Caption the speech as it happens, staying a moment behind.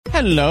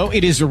Hello,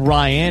 it is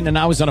Ryan, and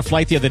I was on a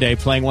flight the other day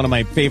playing one of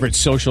my favorite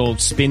social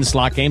spin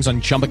slot games on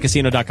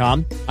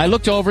ChumbaCasino.com. I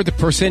looked over at the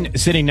person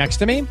sitting next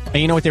to me, and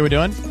you know what they were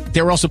doing?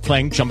 They were also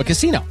playing Chumba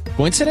Casino.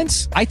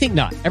 Coincidence? I think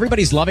not.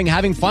 Everybody's loving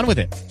having fun with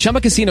it.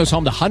 Chumba Casino is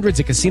home to hundreds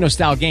of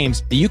casino-style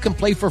games that you can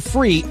play for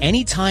free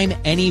anytime,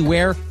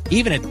 anywhere,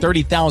 even at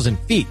 30,000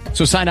 feet.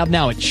 So sign up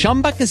now at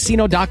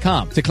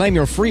ChumbaCasino.com to claim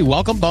your free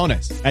welcome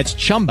bonus. That's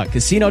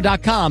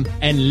ChumbaCasino.com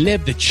and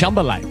live the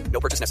Chumba life.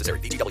 No purchase necessary.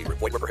 VGW.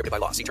 Void where prohibited by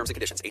law. See terms and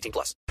conditions. 18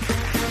 plus.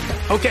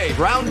 Okay,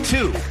 round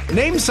two.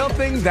 Name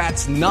something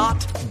that's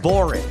not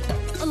boring.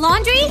 A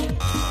laundry?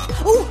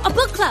 Ooh, a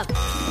book club.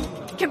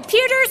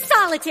 Computer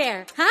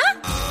solitaire,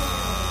 huh?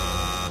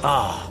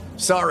 Ah, oh,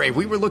 sorry.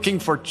 We were looking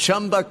for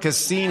Chumba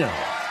Casino.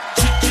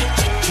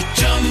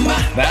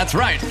 That's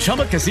right.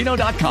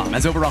 ChumbaCasino.com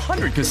has over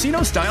 100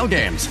 casino-style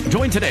games.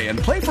 Join today and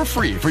play for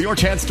free for your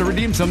chance to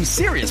redeem some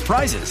serious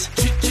prizes.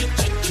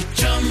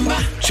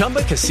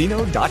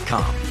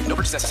 ChumbaCasino.com. No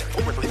purchase necessary.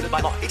 Void where prohibited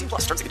by law. 18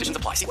 plus. Terms and conditions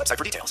apply. See website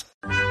for details.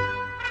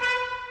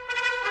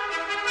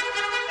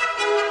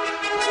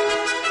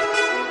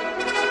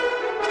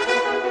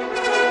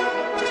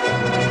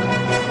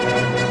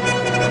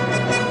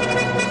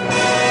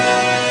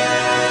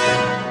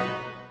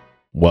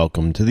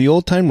 Welcome to the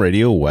Old Time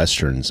Radio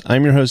Westerns.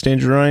 I'm your host,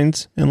 Andrew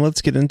Rines, and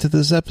let's get into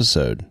this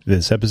episode.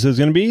 This episode is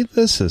going to be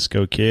The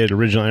Cisco Kid.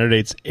 Original air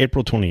date's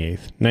April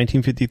 28th,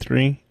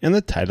 1953, and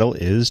the title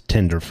is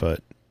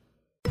Tenderfoot.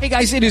 Hey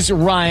guys, it is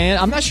Ryan.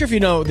 I'm not sure if you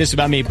know this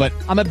about me, but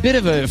I'm a bit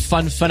of a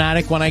fun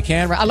fanatic when I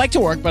can. I like to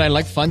work, but I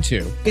like fun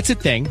too. It's a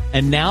thing.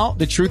 And now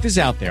the truth is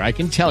out there. I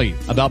can tell you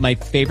about my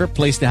favorite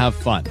place to have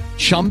fun.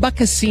 Chumba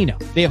Casino.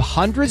 They have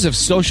hundreds of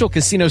social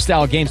casino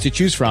style games to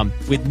choose from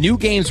with new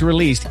games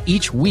released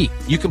each week.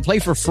 You can play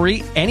for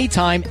free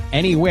anytime,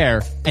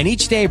 anywhere. And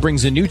each day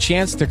brings a new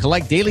chance to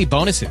collect daily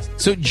bonuses.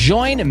 So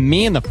join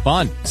me in the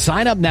fun.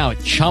 Sign up now at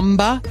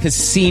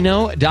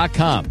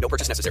ChumbaCasino.com. No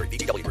purchase necessary.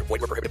 VGW. Void where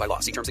prohibited by law.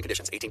 See terms and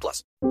conditions. 18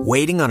 plus.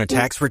 Waiting on a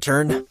tax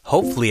return?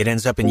 Hopefully it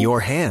ends up in your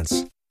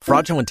hands.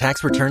 Fraudulent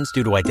tax returns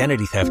due to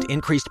identity theft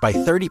increased by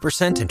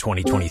 30% in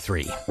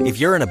 2023. If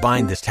you're in a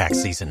bind this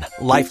tax season,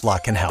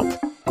 LifeLock can help.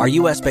 Our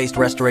U.S.-based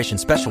restoration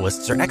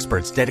specialists are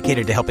experts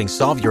dedicated to helping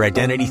solve your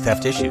identity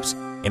theft issues.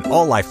 And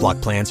all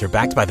LifeLock plans are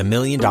backed by the $1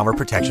 Million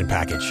Protection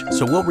Package.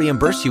 So we'll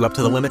reimburse you up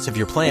to the limits of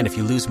your plan if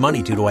you lose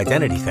money due to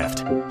identity theft.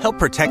 Help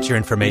protect your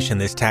information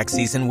this tax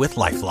season with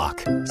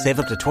LifeLock.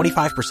 Save up to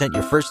 25%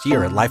 your first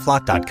year at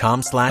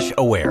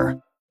LifeLock.com/aware.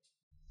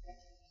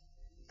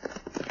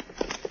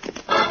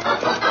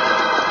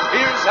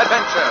 Here's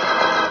adventure.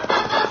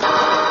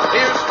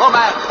 Here's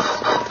romance.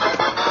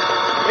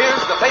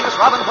 Here's the famous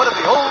Robin Hood of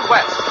the Old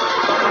West.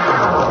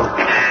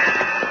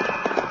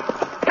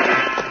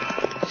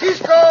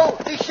 Cisco,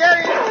 the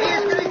sheriff, he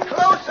is getting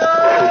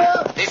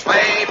closer. This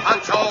way,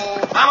 Pancho.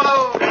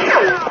 Vámonos.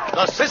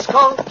 The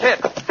Cisco Kid.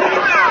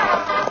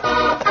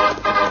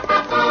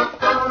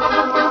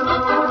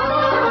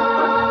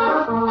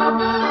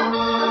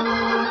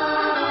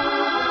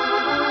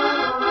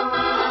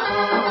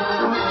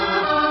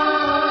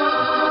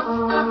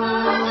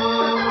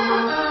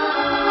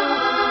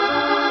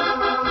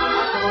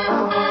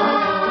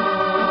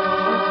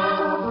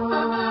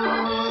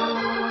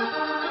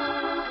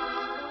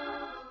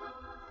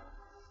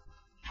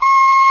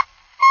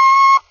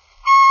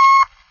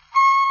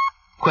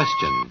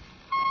 Question.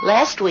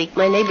 Last week,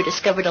 my neighbor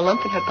discovered a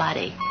lump in her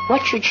body.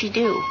 What should she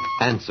do?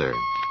 Answer.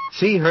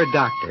 See her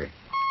doctor.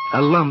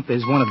 A lump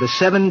is one of the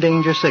 7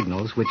 danger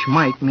signals which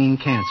might mean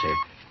cancer,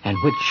 and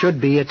which should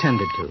be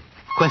attended to.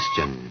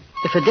 Question.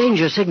 If a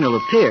danger signal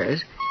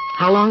appears,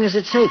 how long is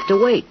it safe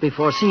to wait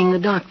before seeing the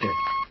doctor?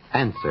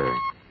 Answer.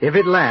 If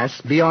it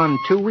lasts beyond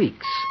 2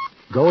 weeks,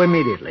 go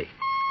immediately.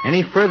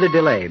 Any further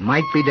delay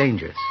might be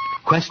dangerous.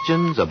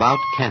 Questions about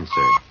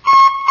cancer.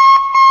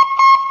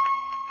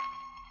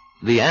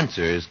 The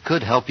answers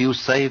could help you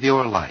save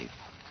your life.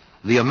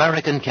 The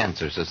American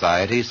Cancer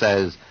Society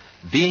says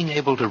being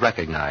able to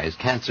recognize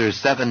cancer's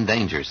 7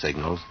 danger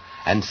signals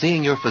and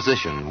seeing your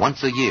physician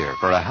once a year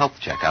for a health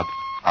checkup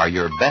are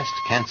your best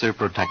cancer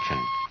protection.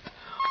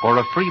 For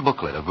a free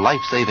booklet of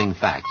life-saving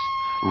facts,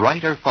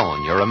 write or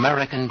phone your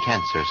American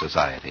Cancer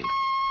Society.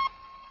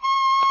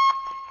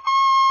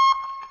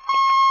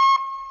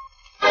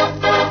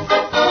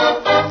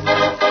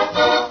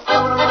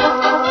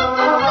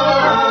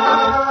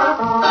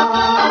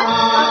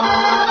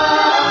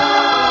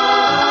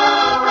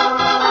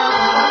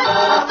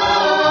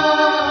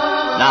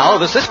 Now,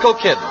 the Cisco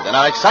Kid in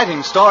our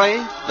exciting story,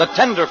 The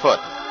Tenderfoot.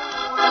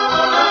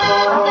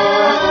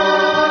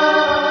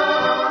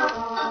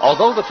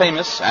 Although the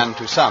famous, and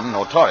to some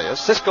notorious,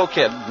 Cisco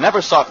Kid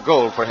never sought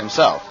gold for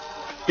himself,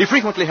 he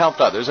frequently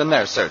helped others in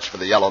their search for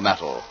the yellow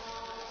metal.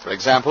 For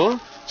example,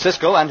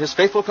 Cisco and his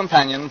faithful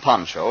companion,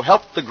 Pancho,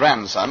 helped the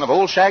grandson of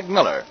old Shag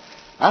Miller,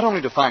 not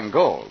only to find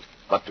gold,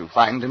 but to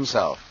find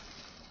himself.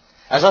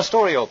 As our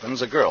story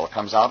opens, a girl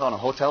comes out on a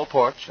hotel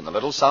porch in the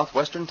little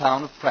southwestern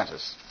town of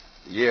Prentice.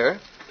 The year,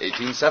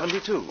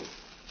 1872.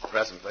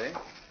 Presently.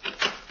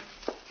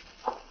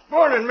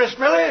 Morning, Miss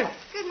Millie.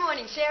 Good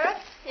morning, Sheriff.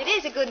 It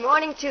is a good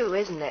morning, too,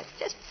 isn't it?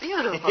 Just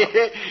beautiful.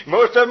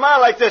 Most of them are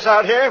like this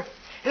out here.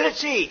 Let's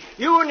see.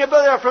 You and your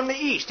brother are from the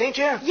East, ain't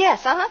you?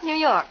 Yes, New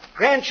York.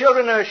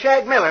 Grandchildren of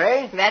Shag Miller,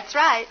 eh? That's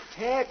right.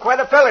 Yeah, quite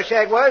a fella,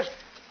 Shag was.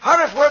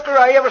 Hardest worker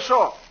I ever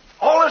saw.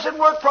 Always at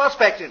work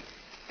prospecting.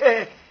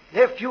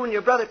 Left you and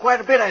your brother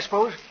quite a bit, I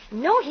suppose.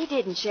 No, he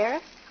didn't,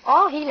 Sheriff.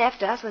 All he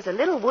left us was a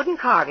little wooden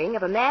carving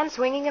of a man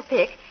swinging a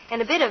pick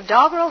and a bit of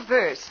doggerel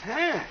verse.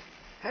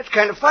 That's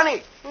kind of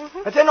funny.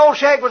 But then old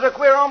Shag was a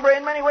queer hombre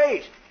in many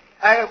ways.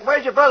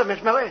 Where's your brother,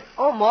 Miss Miller?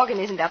 Oh, Morgan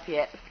isn't up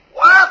yet.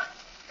 What?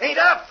 Ain't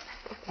up?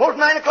 About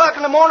 9 o'clock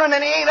in the morning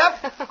and he ain't up?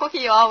 Oh,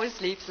 he always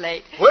sleeps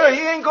late. Well,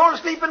 he ain't going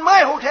to sleep in my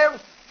hotel.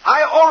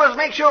 I always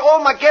make sure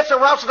all my guests are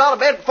rousted out of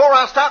bed before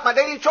I start my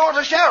daily chores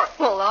as sheriff.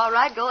 Well, all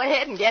right, go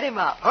ahead and get him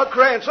up. A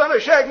grandson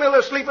of Shag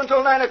Miller sleep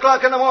until 9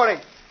 o'clock in the morning.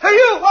 Hey,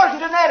 you,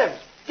 Washington Adams,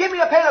 give me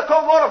a pail of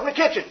cold water from the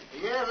kitchen.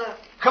 Yes, sir.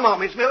 Come on,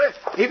 Miss Miller.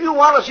 If you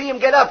want to see him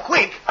get up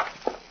quick.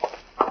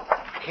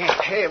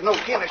 Can't have no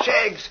kin of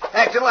Shags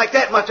acting like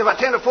that much of a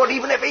tenderfoot,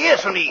 even if he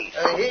is from the East.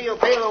 Here your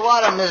pail of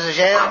water, Mrs.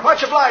 Shag.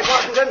 Much obliged,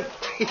 Washington.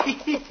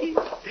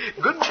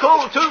 Good and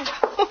cold, too.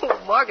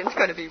 Oh, Morgan's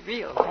going to be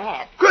real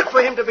mad. Good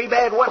for him to be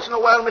bad once in a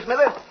while, Miss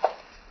Miller.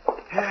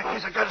 I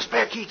guess I got a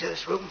spare key to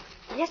this room.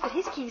 Yes, but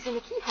his key's in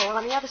the keyhole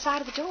on the other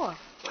side of the door.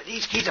 Well,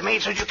 these keys are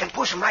made so you can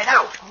push them right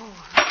out. Oh.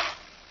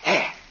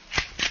 There.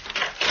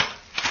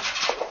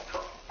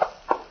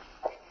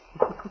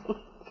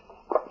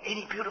 Ain't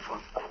he beautiful?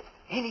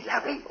 Ain't he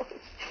lovely?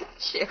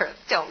 Sheriff,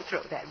 don't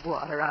throw that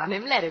water on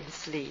him. Let him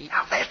sleep.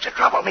 Now, that's the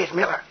trouble, Miss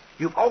Miller.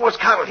 You've always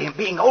coddled him,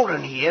 being older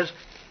than he is.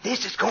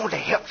 This is going to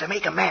help to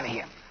make a man of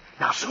him.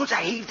 Now, as soon as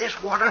I heave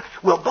this water,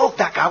 we'll both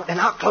duck out, and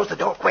I'll close the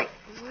door quick.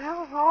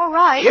 Well, all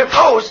right. Here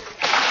goes.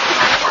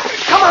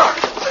 Come on.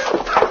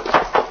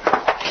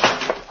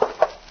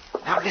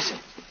 Now, listen.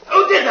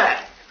 Who did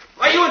that?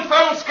 Why, you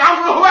infernal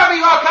scoundrel, whoever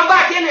you are, come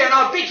back in here, and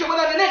I'll beat you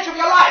within an inch of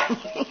your life.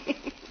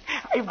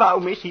 I vow,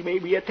 miss, he may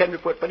be a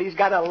tenderfoot, but he's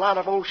got a lot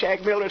of old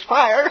Shag Miller's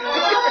fire.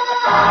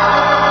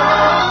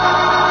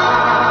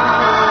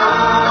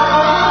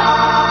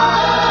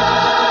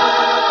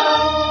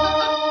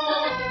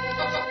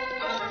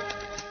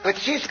 But,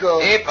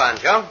 Cisco... Hey,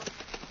 Pancho.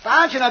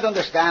 Don't you not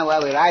understand why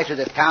we ride to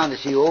the town to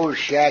see old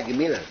Shag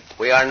Miller?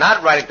 We are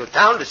not riding to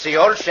town to see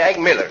old Shag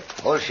Miller.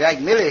 Old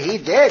Shag Miller, he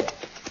dead.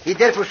 He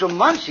dead for some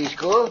months,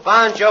 Cisco.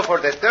 Pancho, for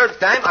the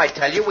third time, I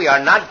tell you, we are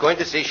not going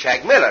to see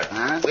Shag Miller.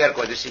 Huh? We are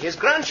going to see his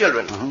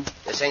grandchildren,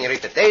 the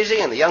Senorita Daisy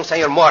and the young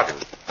Senor Morgan.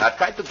 Now,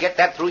 try to get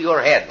that through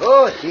your head.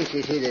 Oh, see,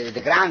 the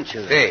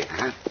grandchildren. Hey,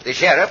 the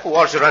sheriff, who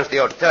also runs the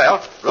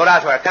hotel, rode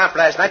out to our camp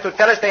last night to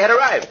tell us they had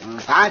arrived.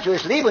 Pancho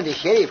is asleep when the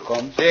sheriff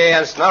comes. See,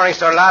 and snoring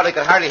so loud we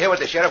could hardly hear what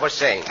the sheriff was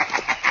saying.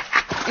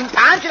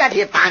 Pancho not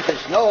hear Pancho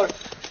snore.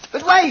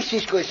 But why is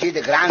Cisco see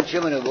the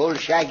grandchildren of old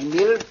Shag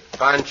Miller?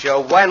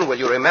 Pancho, when will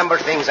you remember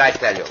things I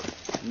tell you?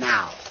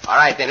 Now. All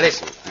right, then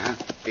listen.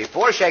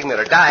 Before Shag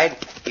Miller died,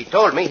 he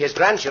told me his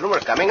grandchildren were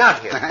coming out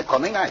here.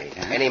 Coming out here?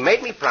 And he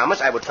made me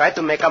promise I would try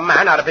to make a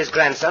man out of his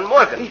grandson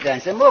Morgan. His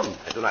grandson Morgan?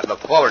 I do not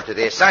look forward to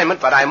the assignment,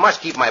 but I must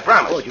keep my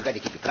promise. Oh, you got to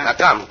keep your promise.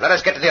 Now come, let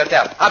us get to the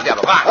hotel. Up,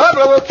 Diablo, come on. Oh,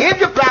 bro, we'll keep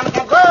your promise.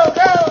 Now go.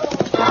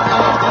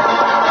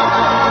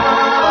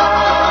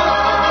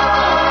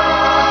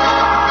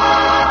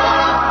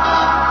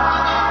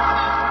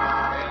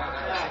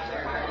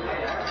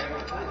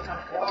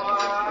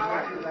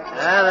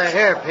 They're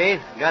here,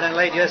 Pete. Got in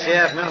late yesterday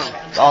afternoon.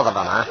 Both of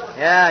them, huh?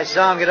 Yeah, I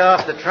saw him get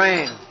off the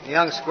train. The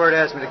young squirt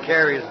asked me to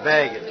carry his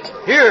baggage.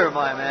 Here,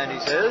 my man, he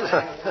says.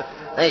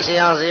 Thinks he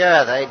owns the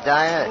earth, eh,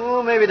 Dyer?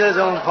 Oh, maybe he does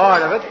own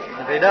part of it.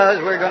 If he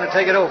does, we're going to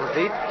take it over,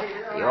 Pete.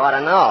 You ought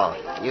to know.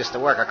 Used to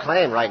work a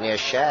claim right near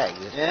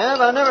Shag's. Yeah,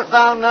 but I never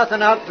found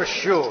nothing out for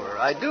sure.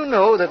 I do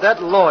know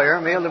that lawyer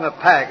mailed him a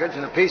package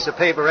and a piece of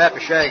paper after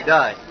Shag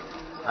died.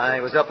 I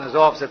was up in his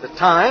office at the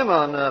time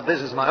on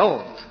business of my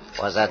own.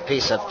 Was that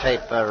piece of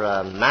paper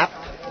a map?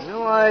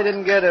 No, I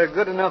didn't get a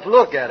good enough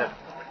look at it.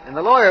 And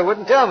the lawyer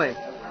wouldn't tell me.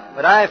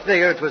 But I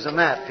figured it was a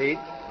map, Pete.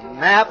 A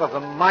map of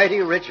a mighty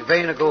rich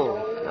vein of gold.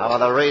 No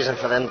other reason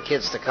for them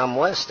kids to come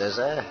west, is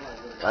there?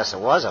 Unless it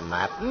was a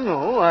map.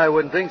 No, I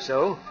wouldn't think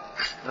so.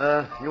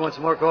 You want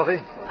some more coffee?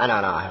 No,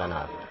 I have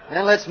enough.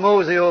 Then let's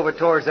mosey over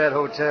towards that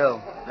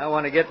hotel. I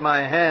want to get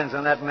my hands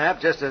on that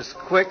map just as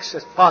quick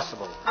as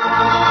possible.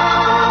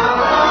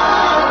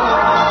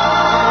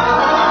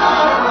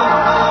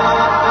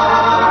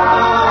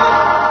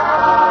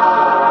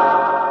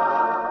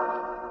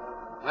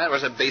 That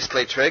was a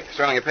beastly trick,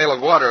 throwing a pail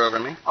of water over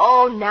me.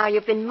 Oh, now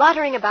you've been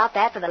muttering about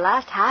that for the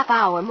last half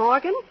hour,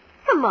 Morgan.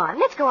 Come on,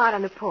 let's go out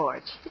on the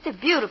porch. It's a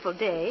beautiful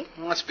day.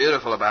 What's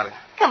beautiful about it?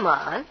 Come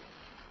on.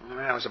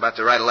 I was about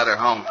to write a letter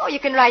home. Oh, you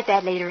can write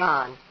that later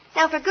on.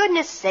 Now, for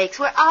goodness sakes,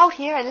 we're out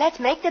here and let's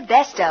make the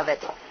best of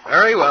it.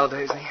 Very well,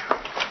 Daisy.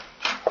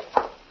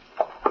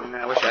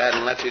 I wish I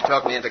hadn't let you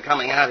talk me into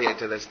coming out here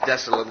to this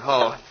desolate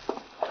hole.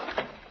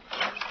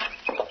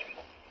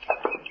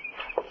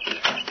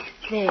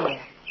 There.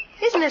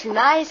 Isn't this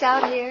nice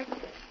out here?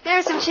 There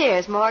are some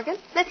chairs, Morgan.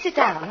 Let's sit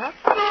down, huh?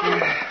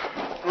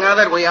 Now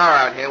that we are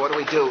out here, what do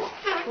we do?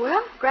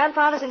 Well,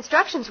 Grandfather's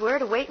instructions were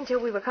to wait until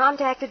we were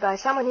contacted by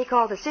someone he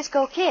called the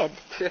Cisco Kid.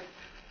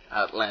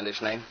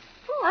 Outlandish name.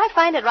 Oh, I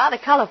find it rather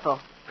colorful.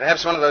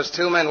 Perhaps one of those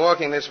two men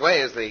walking this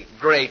way is the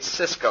great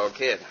Cisco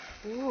Kid.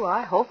 Ooh,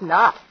 I hope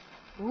not.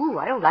 Ooh,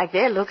 I don't like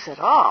their looks at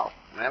all.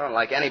 I don't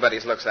like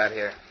anybody's looks out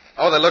here.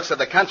 Oh, the looks of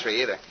the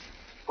country, either.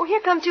 Oh, here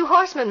come two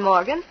horsemen,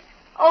 Morgan.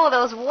 Oh,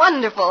 those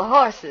wonderful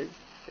horses.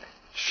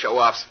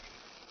 Show-offs.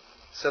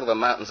 Silver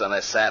mountains on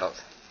their saddles.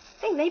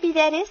 Hey, maybe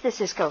that is the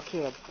Cisco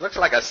Kid. Looks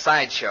like a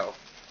sideshow.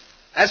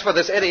 As for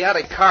this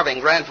idiotic carving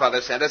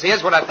Grandfather sent us,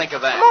 here's what I think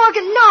of that.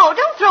 Morgan, no,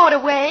 don't throw it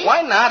away.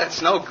 Why not?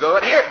 It's no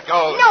good. Here it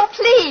goes. No,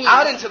 please.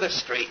 Out into the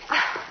street.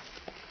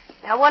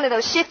 Now, one of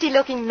those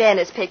shifty-looking men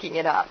is picking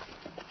it up.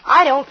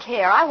 I don't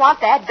care. I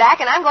want that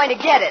back, and I'm going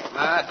to get it.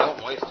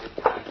 Don't waste your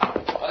time.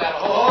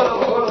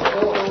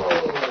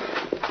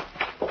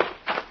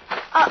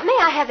 May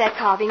I have that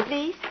carving,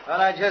 please? Well,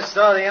 I just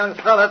saw the young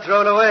fella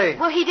throw it away.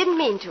 Well, he didn't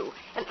mean to,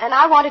 and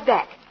I want it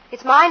back.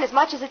 It's mine as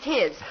much as it's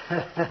his.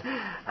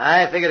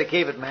 I figure to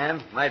keep it,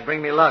 ma'am. Might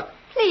bring me luck.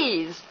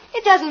 Please.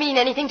 It doesn't mean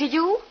anything to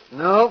you.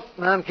 No,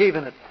 I'm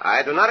keeping it.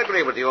 I do not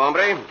agree with you,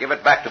 hombre. Give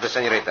it back to the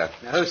senorita.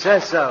 Now, who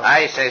says so?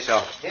 I say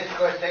so.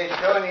 Cisco says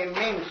so and he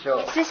means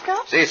so. Cisco?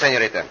 Si,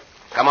 senorita.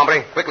 Come,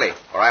 hombre, quickly,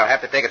 or I'll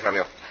have to take it from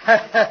you.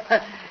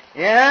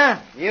 Yeah?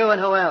 You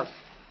and who else?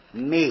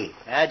 Me.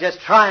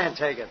 Just try and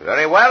take it.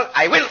 Very well,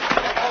 I will.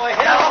 Oh,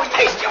 hell,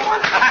 taste you one.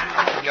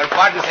 Your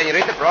pardon,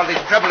 senorita, for all this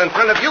trouble in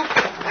front of you.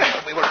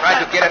 We will try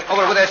to get it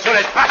over with as soon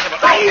as possible.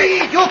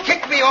 Hey, you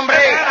kicked me, hombre.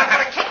 I'm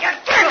going to kick you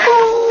again.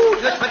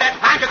 Ooh, just for that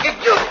Pancho kick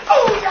you.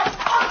 Oh, you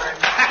bugger.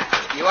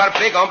 You are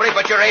big, hombre,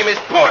 but your aim is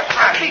poor.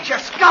 I'll beat your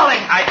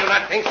sculling. I do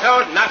not think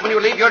so. Not when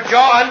you leave your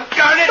jaw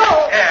unguarded.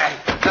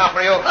 Now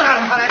for you.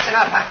 That's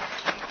enough.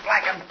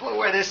 Black and blue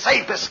where the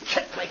safest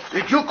kicked me.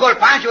 Did you call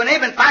Pancho an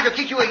ape and Pancho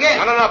kicked you again?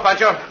 No,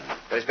 Pancho.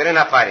 There's been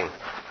enough fighting.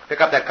 Pick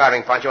up that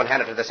carving, Pancho, and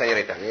hand it to the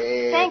senorita.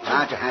 Thank you.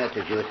 Pancho, hand it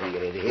to you,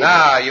 senorita.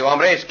 Now, you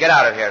hombres, get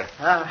out of here.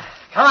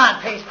 Come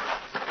on, Pete.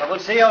 But we'll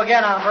see you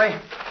again, hombre.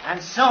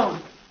 And soon.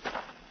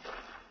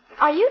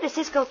 Are you the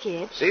Cisco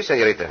Kid? Si,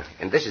 senorita.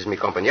 And this is mi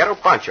compañero,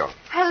 Pancho.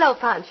 Hello,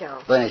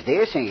 Pancho. Buenos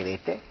dias,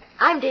 senorita.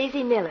 I'm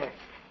Daisy Miller.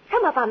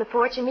 Come up on the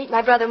porch and meet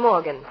my brother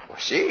Morgan.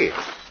 Si.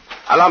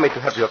 Allow me to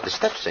help you up the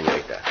steps,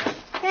 senorita.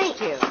 Thank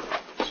you.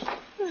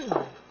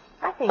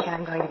 I think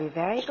I'm going to be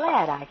very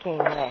glad I came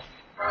west.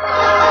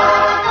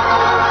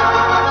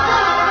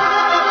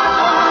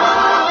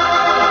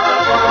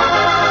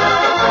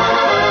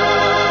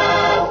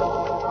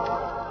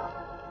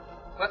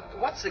 But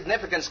what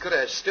significance could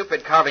a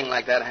stupid carving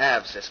like that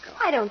have, Cisco?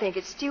 I don't think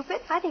it's stupid.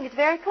 I think it's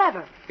very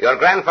clever. Your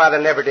grandfather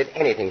never did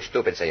anything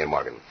stupid, Senor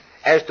Morgan.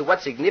 As to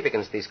what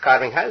significance this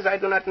carving has, I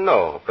do not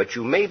know. But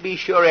you may be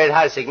sure it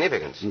has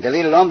significance. The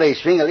little hombre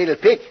swing a little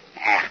pick.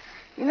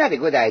 Not a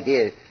good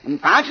idea.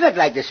 Pancho would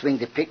like to swing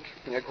the pick.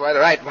 You're quite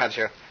right,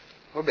 Pancho.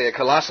 We'll be a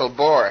colossal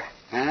bore.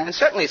 And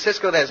certainly,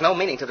 Cisco, there's no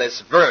meaning to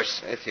this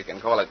verse, if you can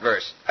call it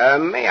verse.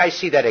 May I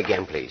see that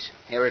again, please?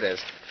 Here it is.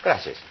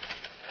 Gracias.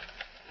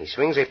 He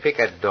swings a pick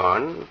at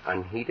dawn,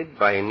 unheeded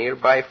by a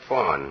nearby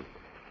fawn.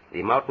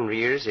 The mountain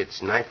rears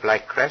its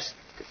knife-like crest.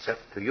 It's up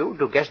to you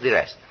to guess the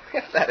rest.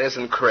 That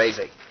isn't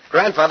crazy.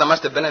 Grandfather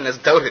must have been in his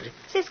dotage.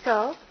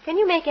 Cisco, can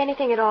you make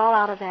anything at all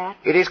out of that?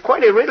 It is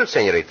quite a riddle,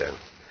 senorita.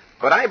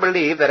 But I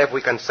believe that if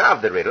we can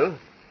solve the riddle,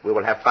 we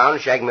will have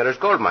found Shag Miller's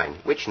gold mine,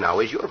 which now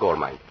is your gold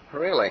mine.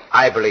 Really?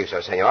 I believe so,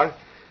 senor.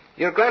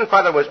 Your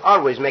grandfather was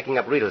always making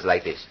up riddles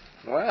like this.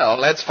 Well,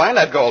 let's find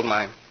that gold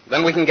mine.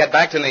 Then we can get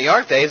back to New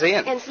York, Daisy,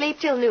 and sleep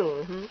till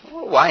noon.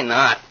 Oh, why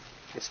not?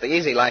 It's the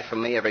easy life for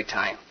me every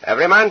time.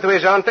 Every man to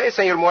his own taste,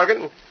 Senor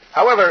Morgan.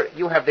 However,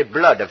 you have the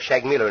blood of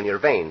Shag Miller in your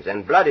veins,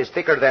 and blood is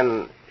thicker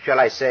than, shall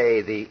I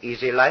say, the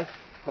easy life?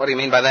 What do you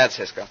mean by that,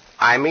 Cisco?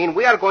 I mean,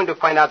 we are going to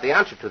find out the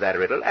answer to that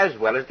riddle as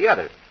well as the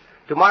other.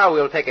 Tomorrow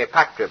we'll take a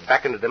pack trip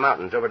back into the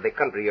mountains over the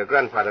country your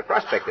grandfather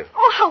prospected.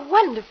 Oh, how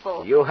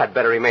wonderful. You had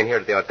better remain here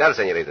at the hotel,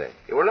 senorita.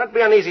 It will not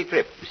be an easy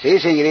trip. See,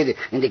 senorita,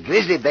 and the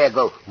grizzly bear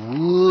go,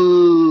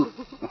 woo.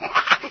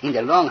 In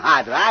the long,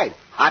 hard ride.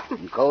 Hot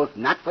and cold,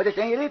 not for the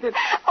senorita.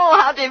 Oh,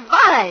 how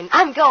divine.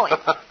 I'm going.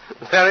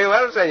 Very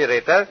well,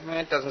 senorita.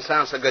 It doesn't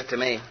sound so good to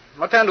me.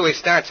 What time do we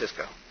start,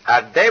 Cisco?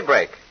 At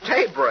daybreak.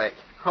 Daybreak?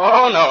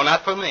 Oh, no,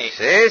 not for me.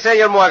 Si,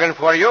 Senor Morgan,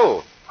 for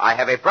you. I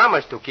have a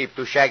promise to keep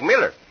to Shag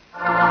Miller.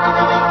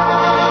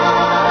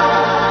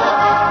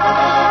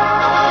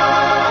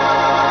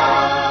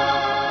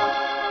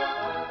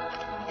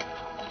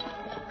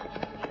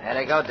 There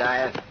they go,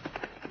 Dyer.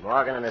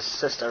 Morgan and his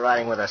sister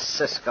riding with a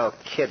Cisco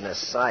Kid and a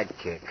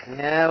sidekick.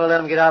 Yeah, we'll let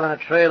them get out on a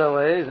trail a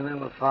ways, and then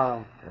we'll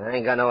follow. I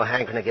ain't got no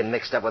hankering to get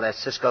mixed up with that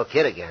Cisco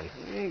Kid again.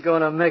 We ain't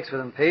going to mix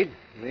with him, Pete.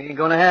 We ain't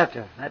going to have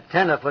to. That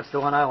Tenderfoot's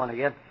the one I want to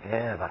get.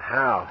 Yeah, but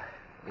how?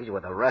 He's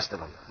with the rest of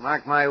them.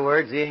 Mark my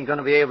words, he ain't going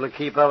to be able to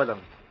keep up with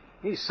them.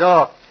 He's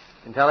soft.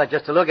 You can tell that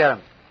just to look at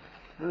him.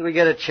 When we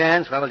get a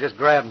chance, well, we'll just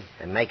grab him.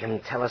 And make him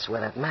tell us where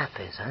that map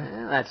is, huh?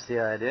 Yeah, that's the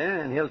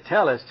idea, and he'll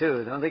tell us,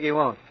 too. Don't think he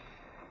won't.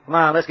 Come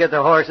on, let's get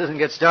the horses and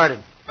get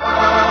started.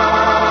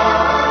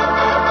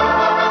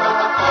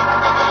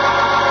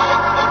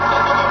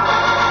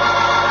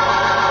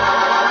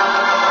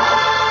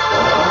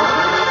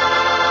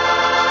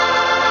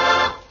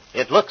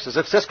 It looks as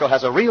if Cisco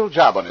has a real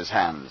job on his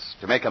hands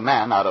to make a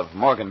man out of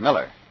Morgan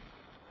Miller.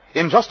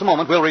 In just a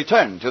moment, we'll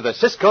return to the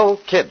Cisco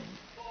Kid.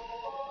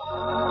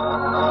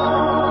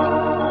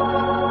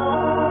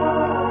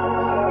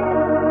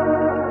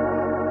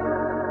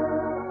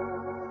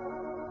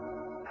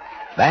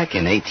 Back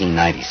in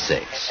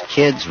 1896,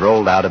 kids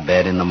rolled out of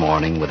bed in the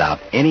morning without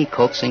any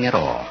coaxing at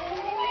all.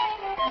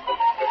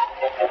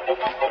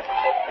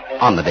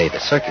 On the day the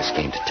circus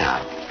came to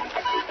town.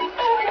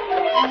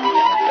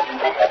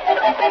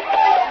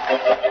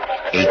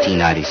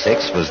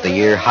 1896 was the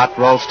year Hot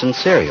Ralston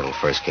cereal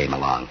first came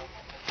along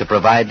to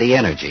provide the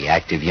energy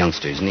active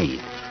youngsters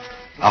need.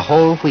 A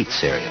whole wheat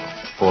cereal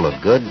full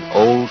of good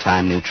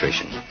old-time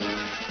nutrition.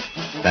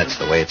 That's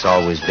the way it's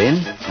always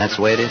been. That's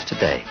the way it is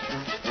today.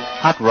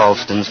 Hot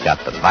Ralston's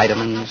got the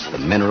vitamins, the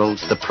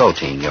minerals, the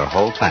protein your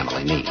whole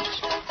family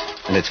needs.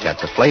 And it's got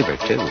the flavor,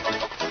 too.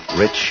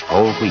 Rich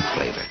whole wheat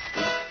flavor.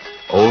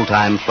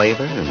 Old-time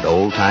flavor and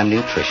old-time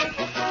nutrition.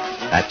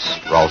 That's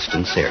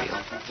Ralston cereal.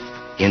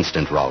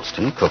 Instant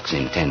Ralston cooks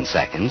in 10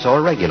 seconds,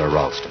 or regular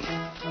Ralston.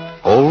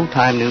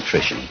 Old-time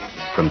nutrition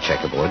from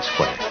Checkerboard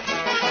Square.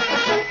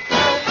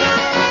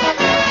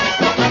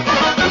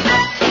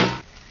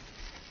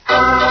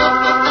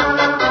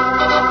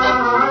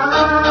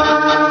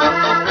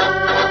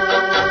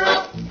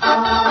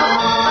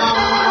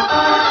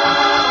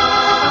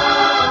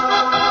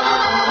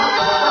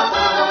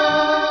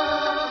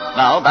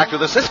 Now, back to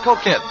the Cisco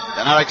Kid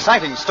and our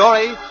exciting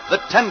story, The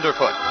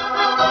Tenderfoot.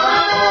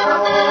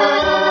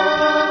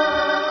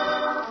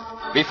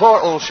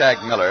 Before old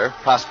Shag Miller,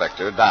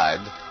 prospector, died,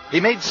 he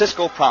made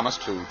Cisco promise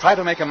to try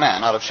to make a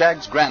man out of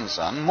Shag's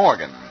grandson,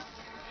 Morgan.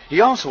 He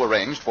also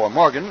arranged for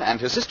Morgan and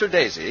his sister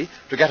Daisy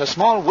to get a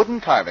small wooden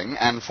carving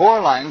and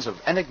 4 lines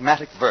of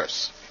enigmatic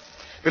verse.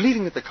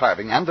 Believing that the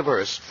carving and the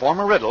verse form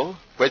a riddle,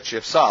 which,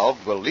 if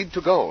solved, will lead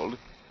to gold,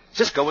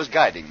 Cisco was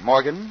guiding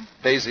Morgan,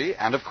 Daisy,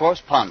 and, of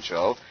course,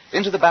 Poncho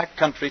into the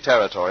backcountry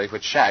territory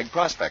which Shag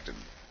prospected.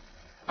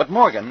 But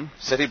Morgan,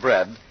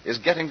 city-bred, is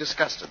getting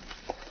disgusted.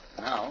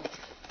 Now...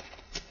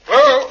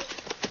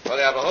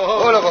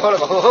 Hold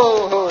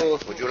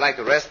up. Would you like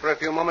to rest for a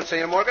few moments,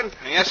 Senor Morgan?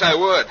 Yes, I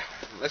would.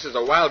 This is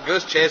a wild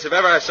goose chase if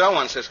ever I saw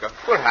one, Cisco.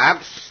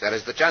 Perhaps. That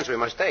is the chance we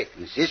must take.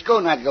 Cisco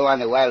not go on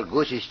the wild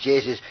gooses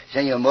chases,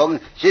 Senor Morgan.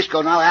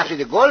 Cisco now after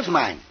the gold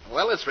mine.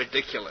 Well, it's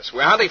ridiculous.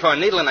 We're hunting for a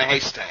needle in a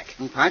haystack.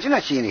 Pancho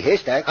not see any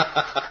haystack.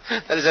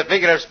 That is a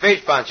figure of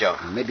speech, Pancho.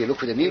 Maybe look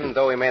for the needle. Even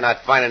though we may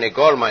not find any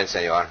gold mine,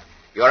 Senor,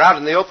 you're out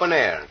in the open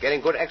air,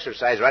 getting good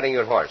exercise riding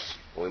your horse.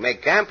 When we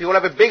make camp, you will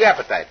have a big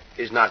appetite.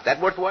 Is not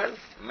that worthwhile?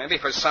 Maybe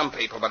for some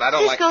people, but I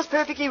don't like... Cisco's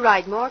perfectly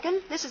right,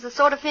 Morgan. This is the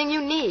sort of thing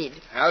you need.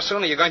 How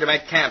soon are you going to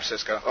make camp,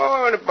 Cisco?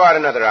 Oh, in about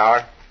another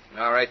hour.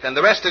 All right, then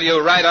the rest of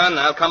you ride on, and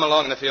I'll come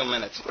along in a few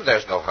minutes. Well,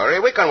 there's no hurry.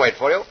 We can wait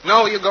for you.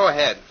 No, you go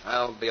ahead.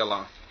 I'll be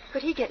along.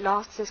 Could he get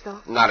lost,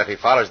 Cisco? Not if he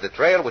follows the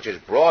trail, which is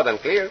broad and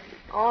clear.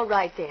 All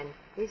right, then.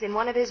 He's in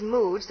one of his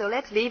moods, so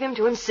let's leave him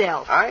to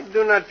himself. I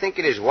do not think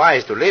it is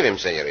wise to leave him,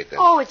 Senorita.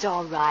 Oh, it's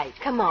all right.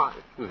 Come on.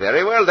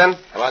 Very well, then.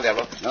 Come on,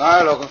 Diablo.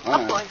 No, loco.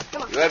 Up, boys.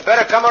 Come on. You had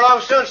better come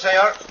along soon,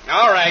 Senor.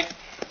 All right.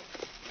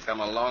 Come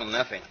along,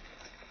 nothing.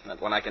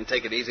 Not when I can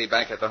take it easy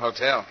back at the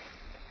hotel.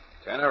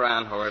 Turn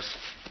around, horse.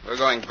 We're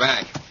going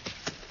back.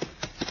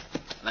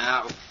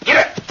 Now,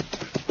 get it!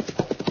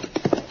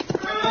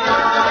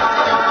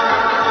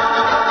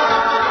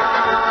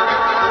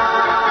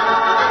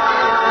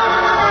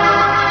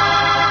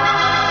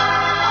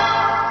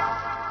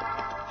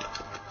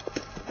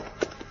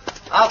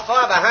 How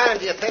far behind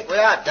do you think we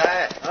are,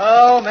 Dyer?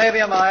 Oh, maybe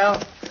a mile.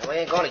 We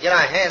ain't going to get our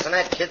hands on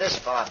that kid this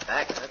far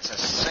back. That's a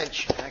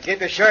cinch. Now, keep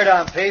your shirt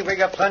on, Pete. We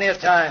got plenty of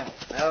time.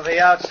 They'll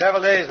be out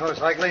several days, most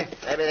likely.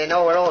 Maybe they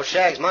know where old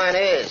Shag's mine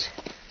is.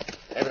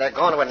 Maybe they're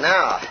going to it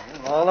now.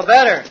 All the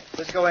better.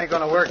 Cisco ain't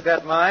going to work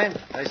that mine.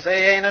 They say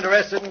he ain't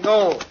interested in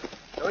gold.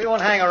 So he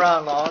won't hang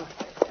around long.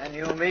 And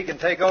you and me can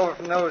take over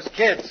from those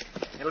kids.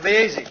 It'll be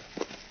easy.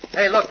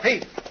 Hey, look,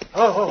 Pete.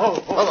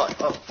 Hold on.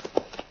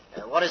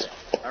 What is it?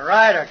 A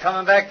rider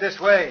coming back this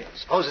way.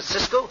 Suppose it's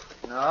Cisco?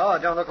 No,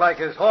 it don't look like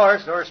his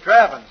horse or his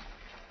trappings.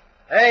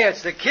 Hey,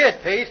 it's the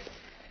kid, Pete.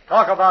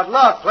 Talk about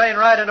luck playing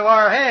right into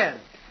our hands.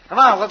 Come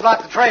on, we'll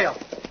block the trail.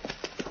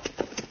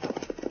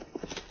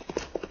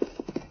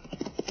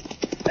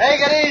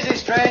 Take it easy,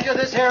 stranger.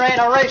 This here ain't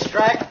a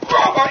racetrack.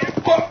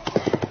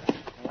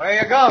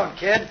 Where you going,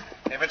 kid?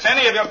 If it's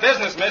any of your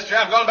business, mister,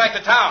 I'm going back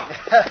to town.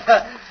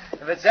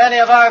 If it's any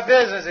of our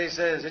business, he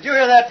says. Did you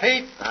hear that,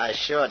 Pete? I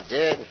sure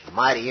did.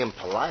 Mighty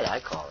impolite, I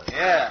call it.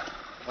 Yeah.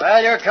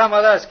 Well, you're come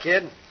with us,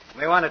 kid.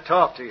 We want to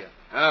talk to you.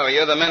 Oh,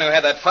 you're the men who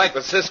had that fight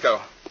with Cisco.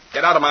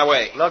 Get out of my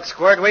way. Look,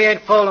 Squirt, we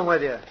ain't fooling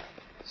with you.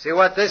 See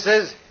what this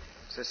is?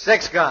 It's a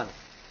 6-gun.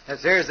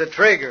 This here's the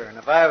trigger, and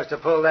if I was to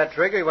pull that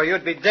trigger, well,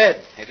 you'd be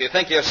dead. If you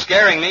think you're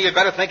scaring me, you'd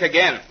better think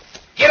again.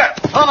 Get up!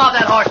 Pull him off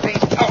that horse,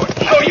 Pete. Oh,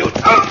 no, you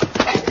don't!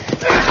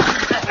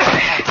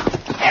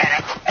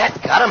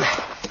 That got him.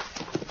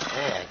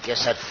 Yeah, I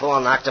guess that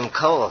fall knocked him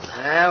cold.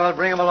 Yeah, well,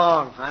 bring him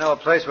along. I know a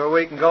place where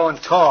we can go and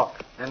talk,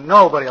 and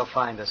nobody'll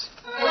find us.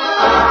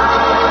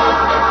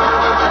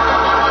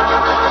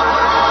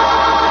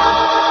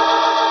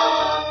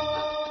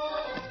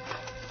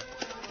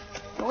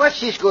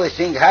 Cisco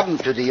think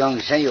happened to the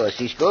young senor,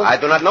 Cisco? I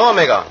do not know,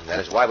 amigo.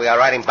 That is why we are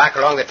riding back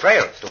along the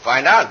trail, to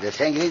find out. The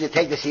thing need to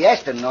take the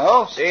siesta,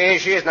 no? See,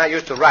 she is not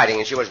used to riding,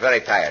 and she was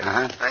very tired.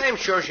 I am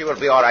sure she will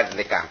be all right in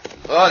the camp.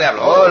 Oh, there,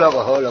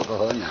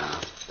 loco, now.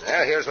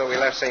 Well, here's where we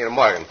left Senor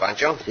Morgan,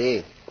 Pancho.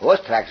 See,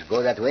 horse tracks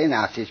go that way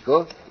now,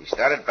 Cisco. He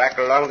started back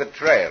along the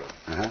trail.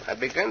 I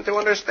begin to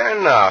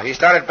understand now. He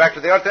started back to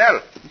the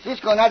hotel.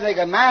 Cisco not like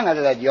a man out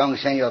of that young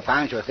Senor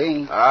Pancho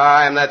thing.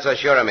 I'm not so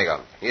sure, amigo.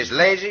 He is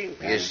lazy,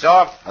 he is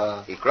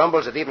soft, he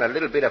grumbles at even a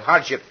little bit of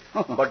hardship.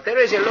 But there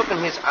is a look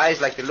in his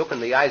eyes like the look in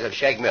the eyes of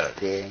Shag Miller.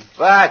 See?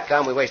 But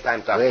come, we waste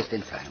time talking.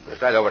 Wasting time. We'll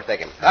try to overtake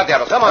him. Up,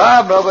 Diablo, come on.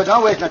 Ah, bro, but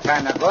don't waste no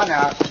time now. Go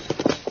now.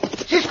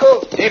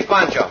 Cisco. See,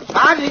 Pancho.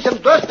 Pancho, need some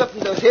dust up in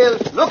those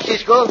hills. Look,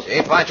 Cisco.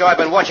 See, Pancho, I've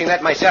been watching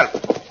that myself.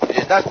 It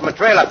is dust from a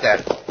trail up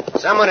there.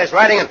 Someone is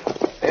riding it.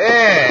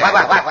 Hey. What?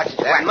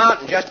 That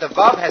mountain just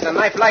above has a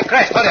knife-like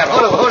crest. Hold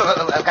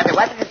on. Got the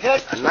what?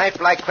 A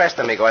knife-like crest,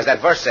 amigo, as that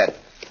verse said.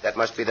 That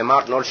must be the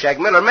mountain old Shag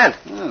Miller meant.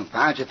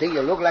 Pancho think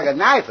you look like a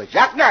knife, a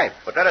jackknife.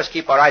 But let us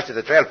keep our eyes to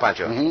the trail,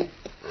 Pancho.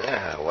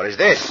 Yeah, what is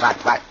this?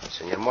 What?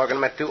 Senor Morgan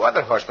met two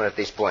other horsemen at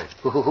this point.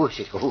 Who,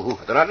 Cisco?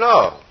 I do not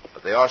know,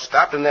 but they all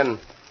stopped and then...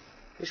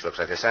 This looks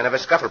like the sign of a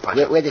scuffle,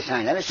 Pancho. Where the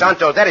sign?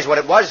 Santo, that is what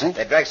it was.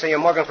 They dragged Senor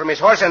Morgan from his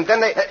horse and then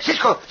they...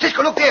 Cisco,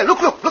 look there.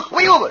 Look,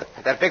 way over.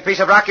 That big piece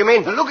of rock, you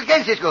mean? Look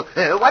again, Cisco.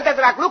 What that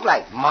rock look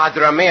like?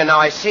 Madre mia, now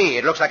I see.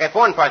 It looks like a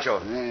phone, Pancho.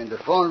 The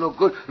phone look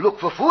good.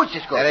 Look for food,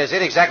 Cisco. That is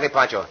it exactly,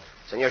 Pancho.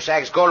 Senor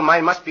Shag's gold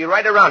mine must be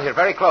right around here,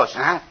 very close.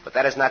 But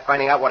that is not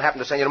finding out what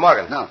happened to Senor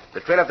Morgan. No. The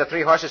trail of the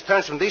three horses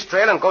turns from this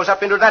trail and goes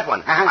up into that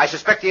one. I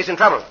suspect he is in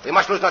trouble. We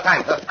must lose no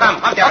time.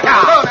 Come, up there.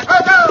 Go!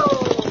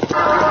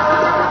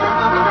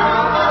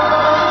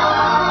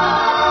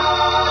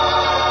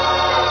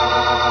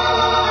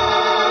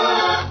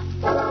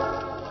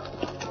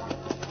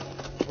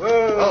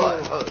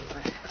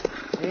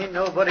 Ain't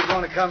nobody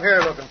going to come here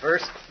looking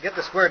first. Get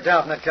the square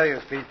down from that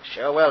cayuse, Pete.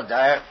 Sure will,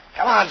 Dyer.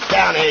 Come on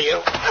down here,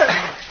 you.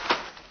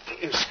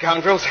 You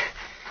scoundrels.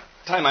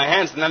 Tie my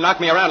hands and then knock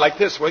me around like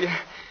this, will you?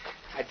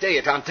 I dare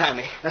you to untie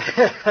me.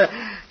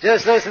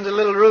 Just listen to the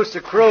little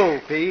rooster crow,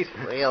 Pete.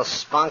 Real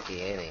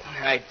spunky, ain't he?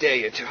 I dare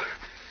you to.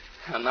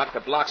 I'll knock the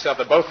blocks off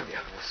the both of you.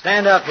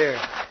 Stand up here.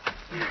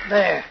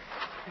 There.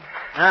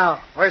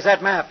 Now, where's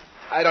that map?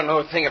 I don't know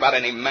a thing about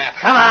any map.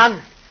 Come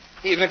on.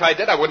 Even if I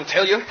did, I wouldn't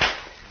tell you.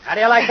 How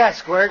do you like that,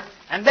 Squirt?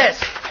 And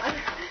this?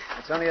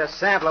 It's only a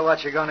sample of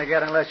what you're going to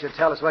get unless you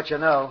tell us what you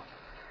know.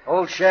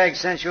 Old Shag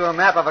sent you a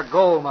map of a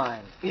gold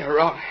mine. You're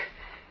wrong.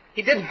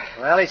 He didn't.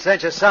 Well, he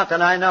sent you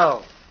something I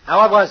know. Now,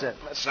 what was it?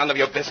 That's none of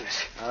your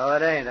business. Oh,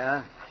 it ain't,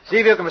 huh? See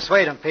if you can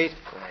persuade him, Pete.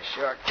 I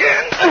sure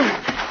can.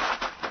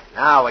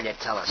 Now will you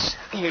tell us?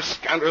 You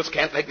scoundrels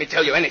can't make me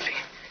tell you anything.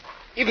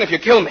 Even if you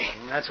kill me.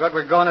 That's what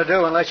we're going to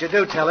do unless you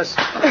do tell us.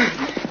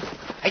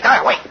 Hey,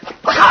 Dyer, wait.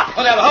 Look out.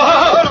 Hey,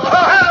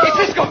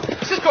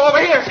 Cisco, over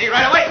here. See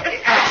right away.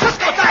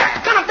 Cisco,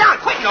 Dyer, gun him down,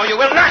 quick. No, you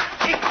will not.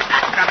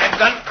 Grab that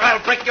gun or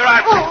I'll break your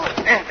arm.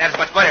 That's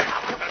much better.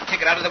 Take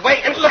it out of the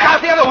way and look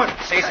out the other one.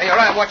 See, senor,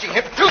 I'm watching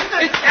him too.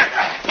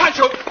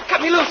 Pancho,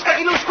 cut me loose,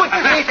 quick.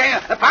 See, senor,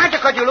 Pancho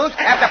cut you loose.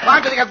 After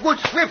Pancho take a good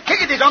swift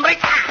kick at this hombre.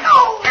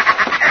 No.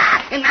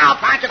 And now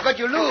Pancho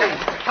cut you loose.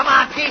 Come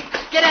on, Pete.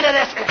 Get into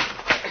this.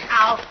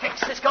 I'll fix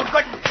Cisco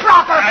good and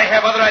proper. I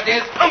have other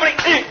ideas. Hombre.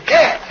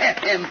 Yeah,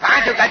 and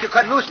Pancho got you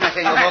cut loose now,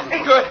 senor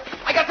Morgan. Good.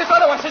 I got this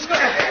other one, Cisco.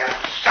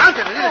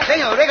 Santo, the little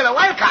senor, regular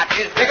wildcat.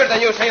 He's bigger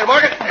than you, Senor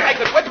Morgan. I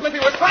could wedge him if he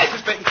was twice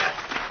as big.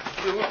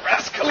 You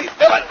rascally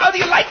villain. How do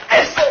you like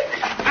this?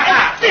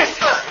 This.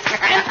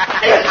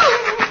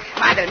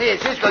 Madre mia,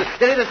 Cisco,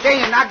 the little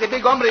senor knocked the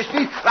big hombre's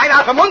feet right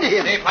out from under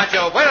him. Si,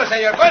 Pancho. Bueno,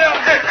 senor. Bueno.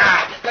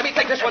 Let me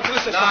take this one too,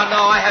 Cisco.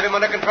 No, I have him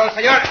under control,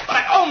 senor. But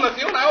I own the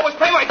field and I always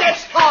pay my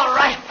debts. All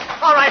right.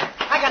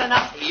 I got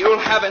enough. You'll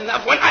have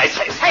enough when I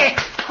say so. Hey,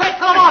 quick,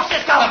 pull him off,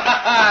 Cisco.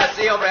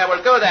 Si, hombre, I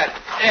will do that.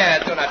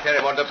 Do not tear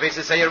him all to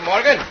pieces, Senor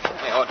Morgan.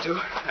 I ought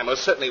to. I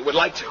most certainly would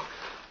like to.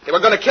 They were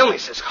going to kill me,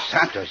 Cisco.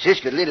 Santo,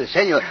 Cisco, little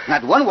senor,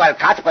 not one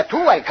wildcat, but two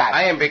wildcats.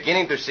 I am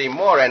beginning to see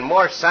more and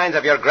more signs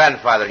of your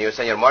grandfather in you,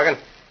 Senor Morgan.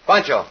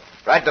 Pancho,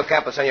 ride to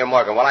camp with Senor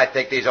Morgan while I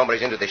take these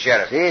hombres into the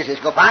sheriff. Si,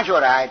 Cisco, Pancho,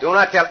 right. Do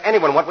not tell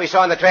anyone what we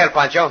saw on the trail,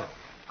 Pancho.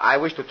 I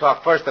wish to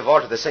talk first of all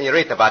to the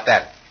senorita about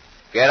that.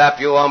 Get up,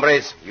 you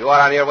hombres. You are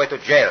on your way to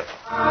jail.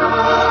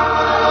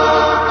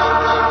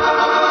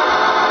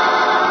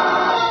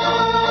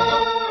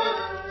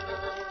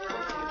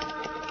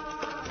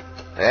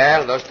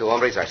 Well, those two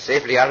hombres are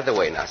safely out of the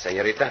way now,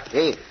 senorita.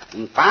 See,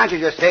 and Pancho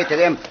just say to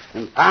them,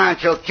 and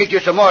Pancho kick you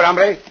some more,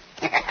 hombre.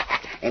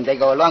 And they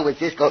go along with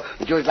Cisco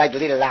just like the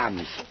little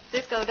lambs.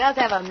 Cisco does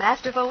have a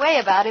masterful way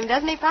about him,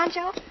 doesn't he,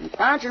 Pancho? And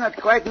Pancho not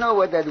quite know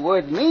what that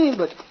word means,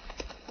 but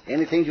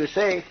anything you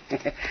say.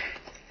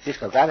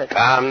 Cisco got it.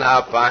 Come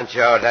now,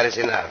 Pancho. That is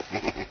enough.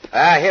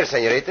 Here,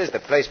 senoritas, the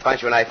place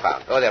Pancho and I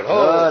found. Oh, there.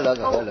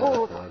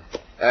 Look.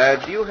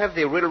 Do you have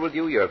the riddle with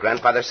you your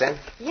grandfather sent?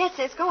 Yes,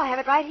 Cisco, I have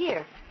it right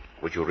here.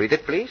 Would you read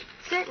it, please?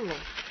 Certainly.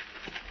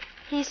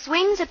 He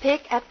swings a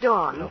pick at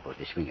dawn. No,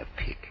 they swing a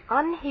pick.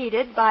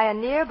 Unheeded by a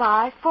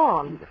nearby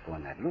fawn. The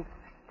fawn that look.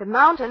 The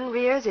mountain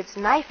rears its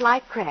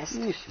knife-like crest.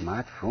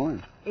 Smart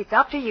fawn. It's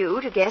up to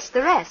you to guess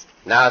the rest.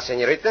 Now,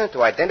 senorita,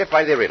 to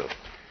identify the riddle.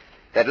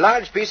 That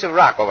large piece of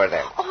rock over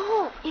there.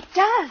 Oh, it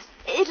does.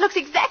 It looks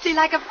exactly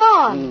like a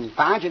fawn.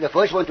 Pancho, the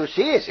first one to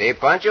see it. See,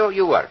 Pancho,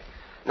 you were.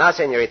 Now,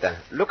 senorita,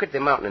 look at the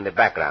mountain in the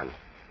background.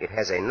 It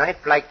has a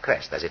knife-like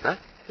crest, does it not?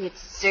 It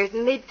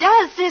certainly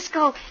does,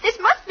 Cisco. This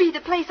must be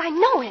the place. I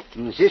know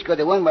it. Cisco,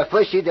 the one where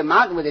first see the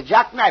mountain with the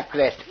jackknife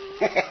crest.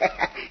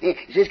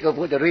 Cisco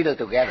put the riddle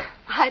together.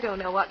 I don't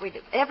know what we'd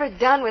ever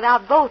done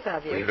without both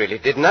of you. We really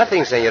did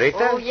nothing,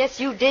 senorita. Oh, yes,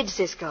 you did,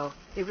 Cisco.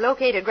 You've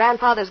located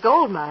Grandfather's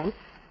gold mine.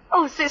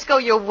 Oh, Cisco,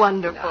 you're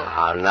wonderful.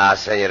 Now,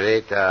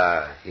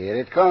 senorita. Here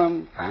it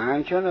comes.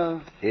 Pancho,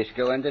 no.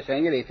 Cisco and the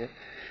senorita.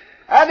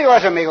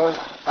 Adios, amigos.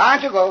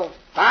 Pancho go.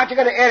 Pancho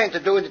got an errand to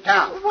do in the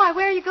town. Why,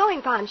 where are you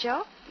going,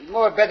 Pancho?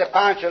 More better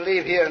Pancho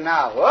leave here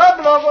now. Up,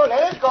 Lobo,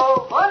 let us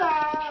go.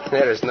 Hola.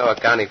 There is no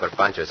accounting for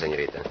Pancho,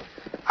 senorita.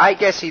 I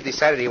guess he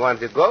decided he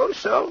wanted to go,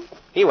 so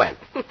he went.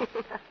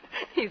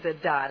 He's a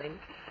darling.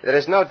 There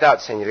is no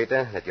doubt,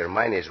 senorita, that your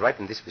mine is right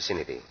in this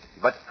vicinity.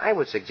 But I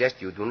would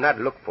suggest you do not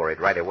look for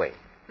it right away.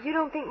 You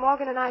don't think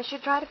Morgan and I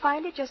should try to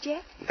find it just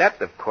yet? That,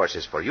 of course,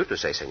 is for you to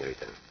say,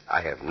 senorita.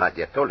 I have not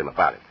yet told him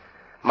about it.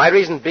 My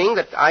reason being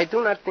that I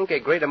do not think a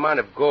great amount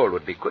of gold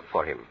would be good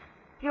for him.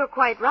 You're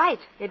quite right.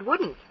 It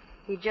wouldn't.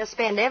 He'd just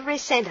spend every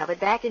cent of it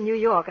back in New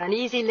York on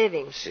easy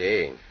living.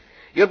 See.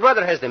 Your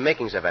brother has the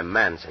makings of a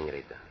man,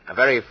 senorita. A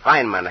very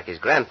fine man like his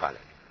grandfather.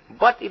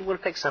 But it will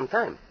take some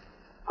time.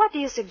 What do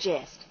you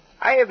suggest?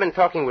 I have been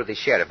talking with the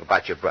sheriff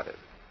about your brother.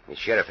 The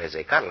sheriff has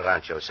a cattle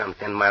rancho some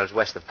 10 miles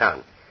west of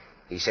town.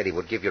 He said he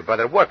would give your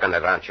brother work on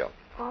that rancho.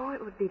 Oh,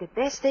 it would be the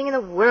best thing in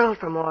the world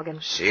for Morgan.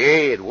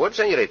 See, it would,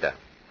 senorita.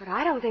 But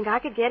I don't think I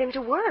could get him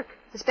to work,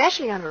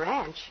 especially on a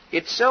ranch.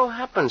 It so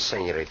happens,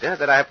 senorita,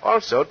 that I have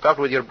also talked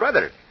with your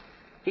brother.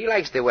 He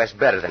likes the West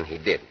better than he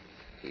did.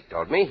 He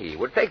told me he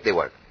would take the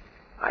work.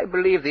 I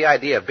believe the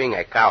idea of being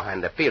a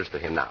cowhand appeals to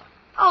him now.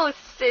 Oh,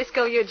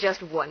 Cisco, you're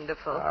just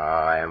wonderful. Oh,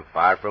 I am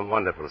far from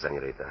wonderful,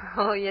 senorita.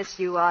 Oh, yes,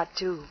 you are,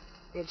 too.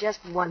 You're just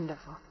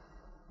wonderful.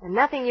 And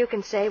nothing you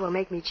can say will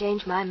make me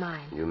change my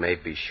mind. You may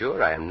be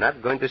sure I am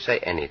not going to say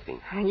anything.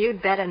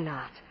 You'd better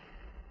not.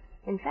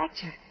 In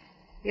fact,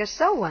 you're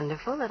so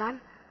wonderful that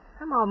I'm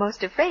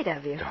almost afraid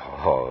of you.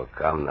 Oh,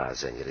 come now,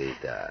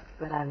 senorita.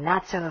 But I'm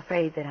not so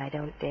afraid that I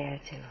don't dare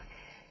to.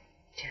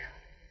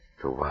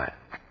 To what?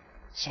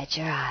 Shut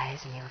your eyes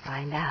and you'll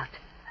find out.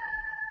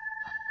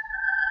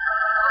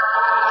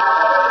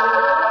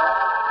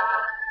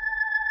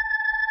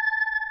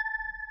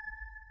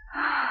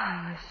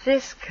 Oh,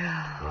 Cisco.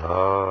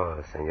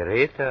 Oh,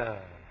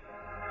 senorita.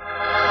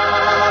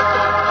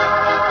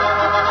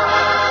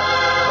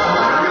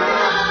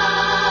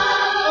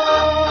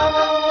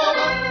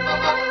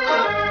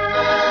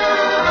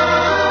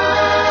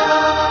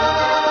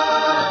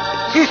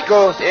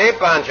 Cisco. Si,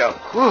 Pancho.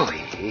 Ooh,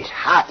 he's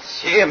hot.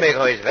 Si,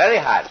 amigo, he's very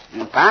hot.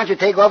 And Pancho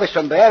take off his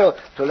sombrero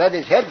to let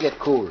his head get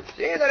cool.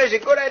 See, that is a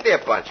good idea,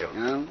 Pancho.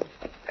 Yeah?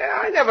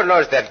 I never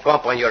noticed that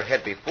bump on your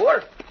head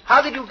before.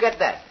 How did you get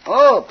that?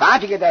 Oh,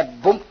 Pancho get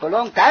that bump a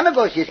long time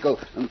ago, Cisco.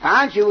 And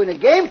Pancho won a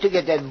game to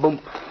get that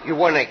bump. You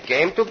won a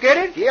game to get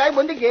it? Yeah, I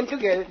won the game to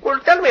get it. Well,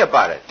 tell me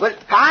about it. Well,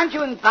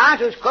 Pancho and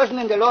Pancho's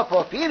cousin-in-law,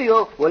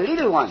 Porfirio, were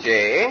little ones.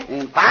 See?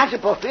 And Pancho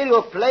and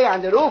Porfirio play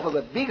on the roof of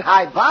a big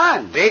high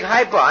barn. Big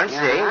high barn,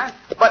 Uh-huh.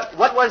 see? But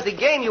what was the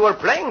game you were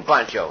playing,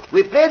 Pancho?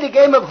 We played the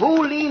game of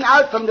who lean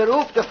out from the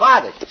roof the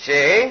farthest.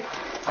 See?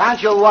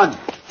 Pancho won.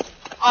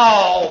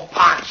 Oh,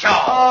 Pancho!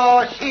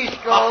 Oh,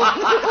 Cisco.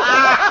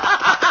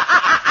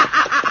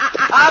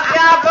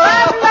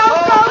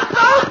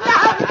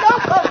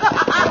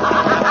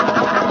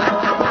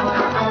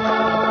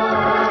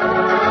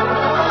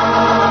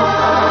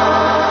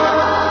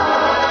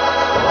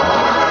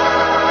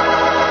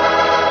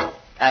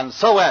 And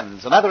so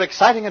ends another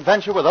exciting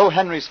adventure with O.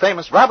 Henry's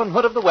famous Robin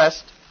Hood of the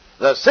West,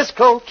 the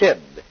Cisco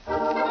Kid.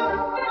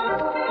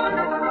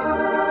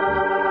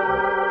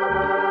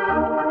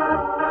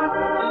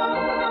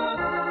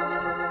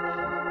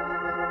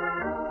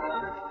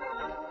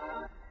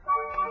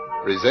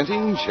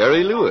 Presenting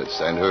Sherry Lewis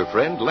and her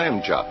friend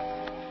Lamb Chop.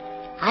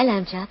 Hi,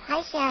 Lamb Chop.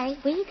 Hi, Sherry.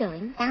 Where are you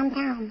going?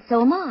 Downtown.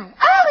 So am I.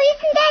 Oh,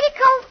 isn't that a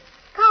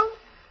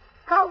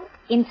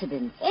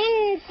Incidents.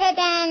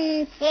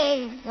 Incidents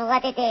is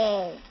what it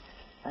is.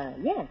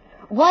 Yes.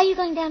 Why are you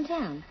going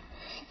downtown?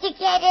 To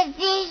get a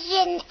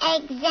vision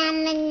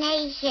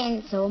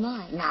examination. So am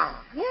I. No.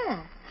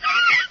 Yeah.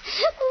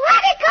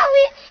 What a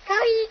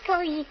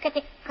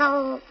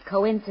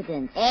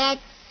Coincidence. It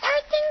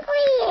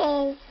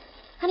certainly is.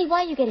 Honey,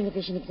 why are you getting a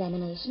vision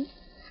examination?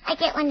 I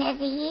get one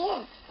every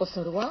year. Well,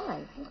 so do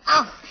I.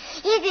 Oh,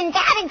 isn't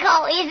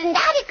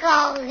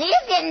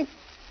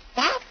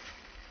that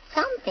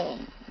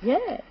something?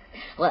 Yes.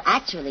 Well,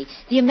 actually,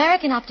 the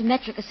American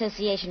Optometric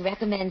Association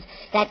recommends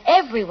that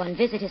everyone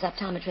visit his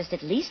optometrist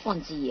at least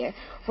once a year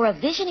for a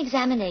vision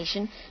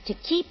examination to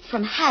keep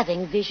from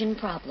having vision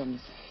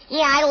problems.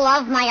 Yeah, I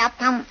love my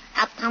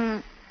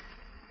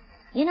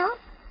You know,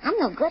 I'm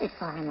no good at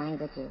foreign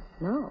languages.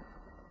 No.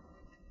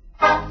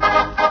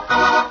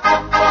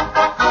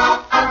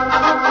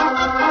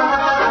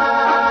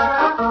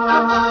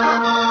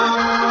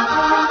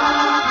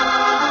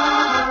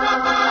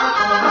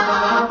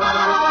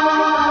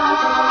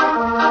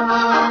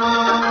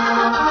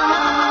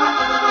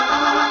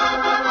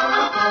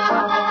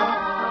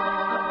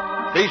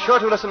 Be sure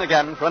to listen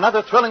again for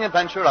another thrilling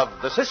adventure of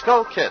the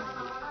Cisco Kid.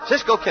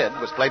 Cisco Kid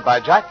was played by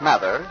Jack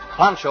Mather,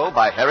 Pancho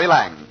by Harry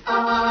Lang.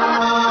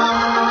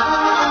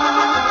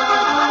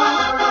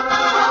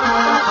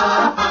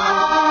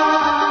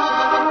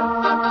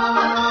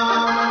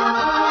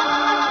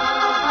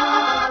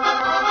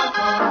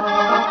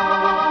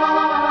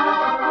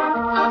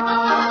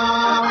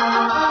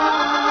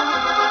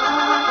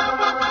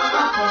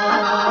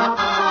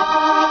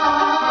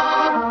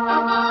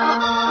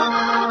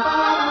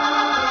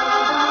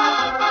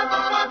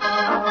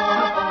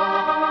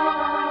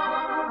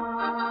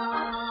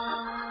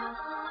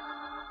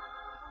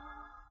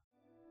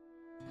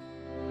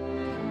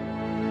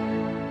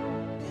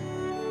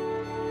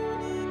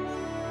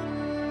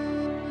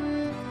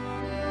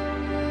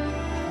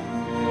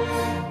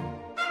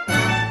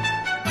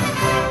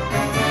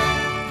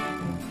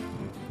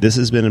 This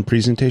has been a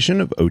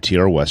presentation of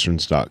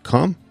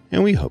OTRWesterns.com,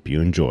 and we hope you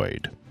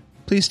enjoyed.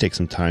 Please take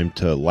some time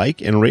to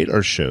like and rate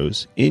our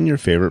shows in your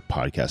favorite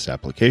podcast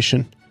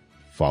application.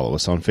 Follow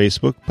us on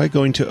Facebook by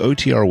going to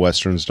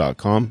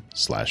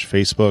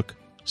OTRWesterns.com/Facebook.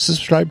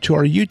 Subscribe to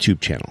our YouTube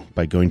channel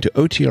by going to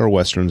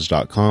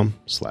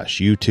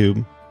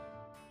OTRWesterns.com/YouTube.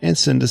 And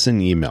send us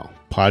an email,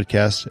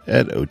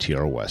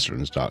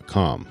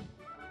 podcast@OTRWesterns.com.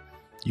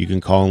 You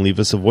can call and leave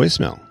us a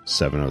voicemail,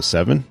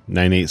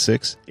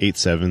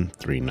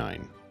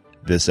 707-986-8739.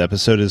 This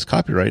episode is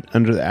copyright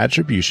under the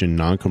Attribution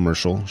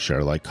Non-Commercial Share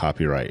Alike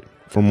copyright.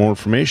 For more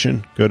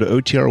information, go to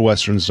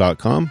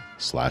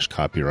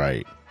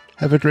OTRWesterns.com/copyright.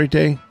 Have a great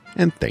day,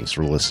 and thanks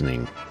for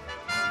listening.